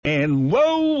And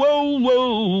whoa, whoa,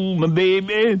 whoa, my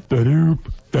baby. Da-doop,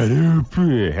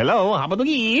 da-doop. Hello, how about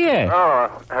the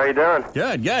Oh, how you doing?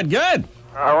 Good.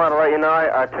 I want to let you know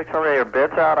I took some of your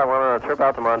bits out. I went on a trip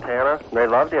out to Montana. They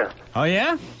loved you. Oh,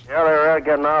 yeah? Yeah, they were really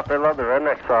getting off. They loved the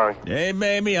Redneck song. Hey,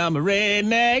 baby, I'm a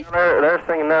redneck. They're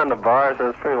singing that in the bars. It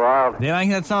was pretty wild. They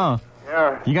like that song?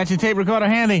 Yeah. You got your tape recorder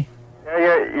handy?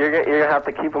 Yeah, you're going to have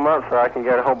to keep them up so I can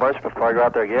get a whole bunch before I go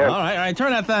out there again. All right,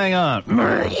 turn that thing on. All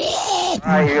right,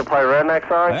 you going to play a Redneck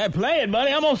song? Hey, play it,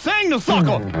 buddy. I'm going to sing the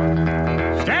suckle.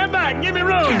 Stand back. Give me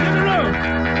room.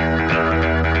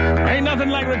 Ain't nothing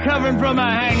like recovering from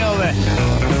a hangover.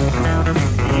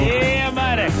 Yeah,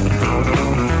 buddy.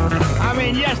 I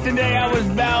mean, yesterday I was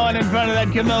bowing in front of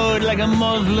that commode like a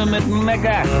Muslim at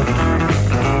Mecca.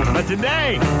 But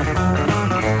today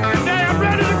I'm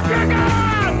ready to kick off!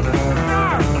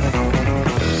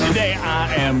 Today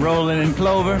I am rolling in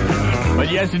clover. But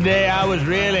yesterday I was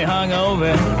really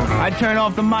hungover. I'd turn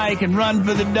off the mic and run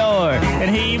for the door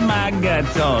and heave my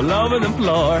guts all over the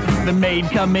floor. The maid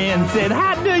come in and said,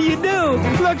 "How do you do?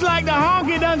 Looks like the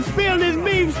honky done spilled his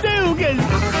beef stew." 'Cause,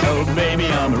 oh baby,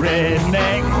 I'm a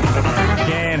redneck.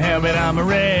 Can't help it, I'm a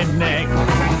redneck.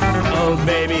 Oh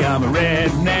baby, I'm a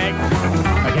redneck.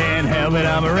 I can't help it,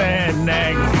 I'm a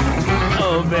redneck.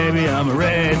 Oh baby, I'm a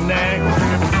redneck.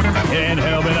 Can't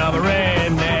help it, I'm a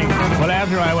redneck. Well,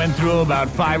 after I went through about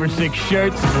 5 or 6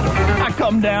 shirts, I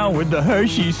come down with the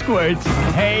Hershey squirts.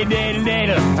 Hey,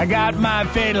 daddle, I got my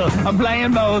fiddle. I'm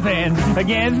playing both hands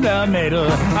against the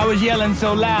middle. I was yelling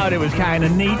so loud, it was kind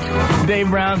of neat. Dave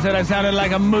Brown said I sounded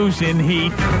like a moose in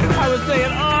heat. I was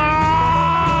saying,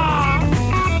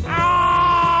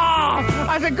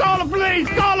 I said, call the police.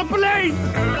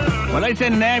 Well, they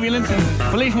sent an ambulance, and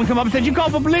policeman come up and said, "You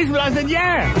called for policeman?" I said,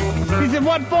 "Yeah." He said,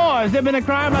 "What for? Has there been a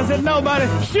crime?" I said, "Nobody."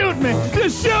 "Shoot me.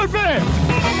 Just shoot me."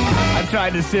 I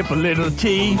tried to sip a little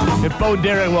tea. If Bo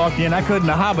Derek walked in, I couldn't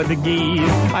have hobbled the geese.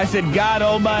 I said, "God,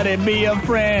 oh, buddy, be a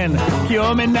friend.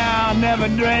 Cure me now, never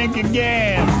drink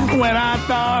again." When I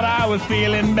thought I was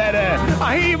feeling better,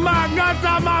 I heaved my guts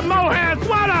out my mohair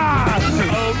sweater.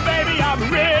 Oh, baby, I'm a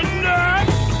redneck.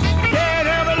 Can't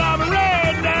help it, I'm a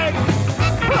redneck.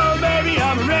 Oh, baby,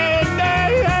 I'm a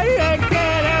redneck.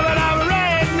 Can't help it, I'm a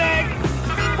redneck.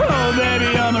 Oh, baby,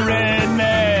 I'm a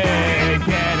redneck.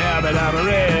 Can't help it, I'm a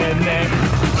redneck.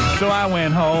 So I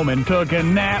went home and took a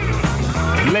nap.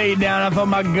 Laid down, I thought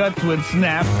my guts would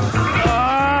snap.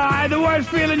 I had the worst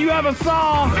feeling you ever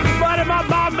saw. But my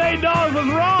Bombay dog was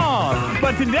wrong.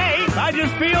 But today, I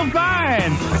just feel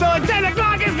fine. So at 10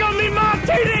 o'clock, it's gonna be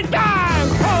martini time.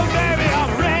 Oh, baby, I'm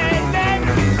a redneck.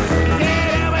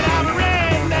 Can't help it, I'm a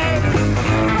redneck.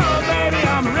 Oh, baby,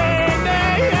 I'm a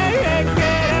redneck.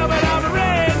 Can't help it, I'm a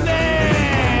redneck.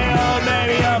 Oh,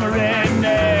 baby, I'm a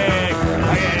redneck.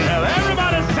 I can't help it.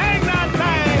 Everybody sing that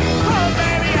thing. Oh,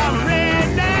 baby, I'm a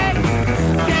redneck.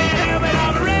 Can't help it,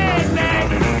 I'm a redneck.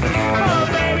 Oh,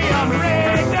 baby, I'm a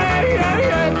redneck.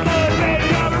 Oh, baby,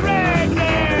 I'm a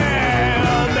redneck.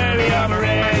 Oh, baby, I'm a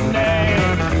redneck.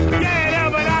 Can't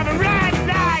help it, I'm a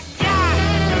redneck.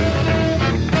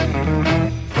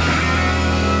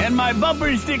 Yeah. And my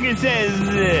bumper sticker says,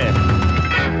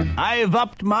 I've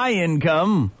upped my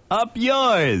income, up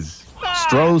yours.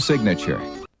 Stroh signature.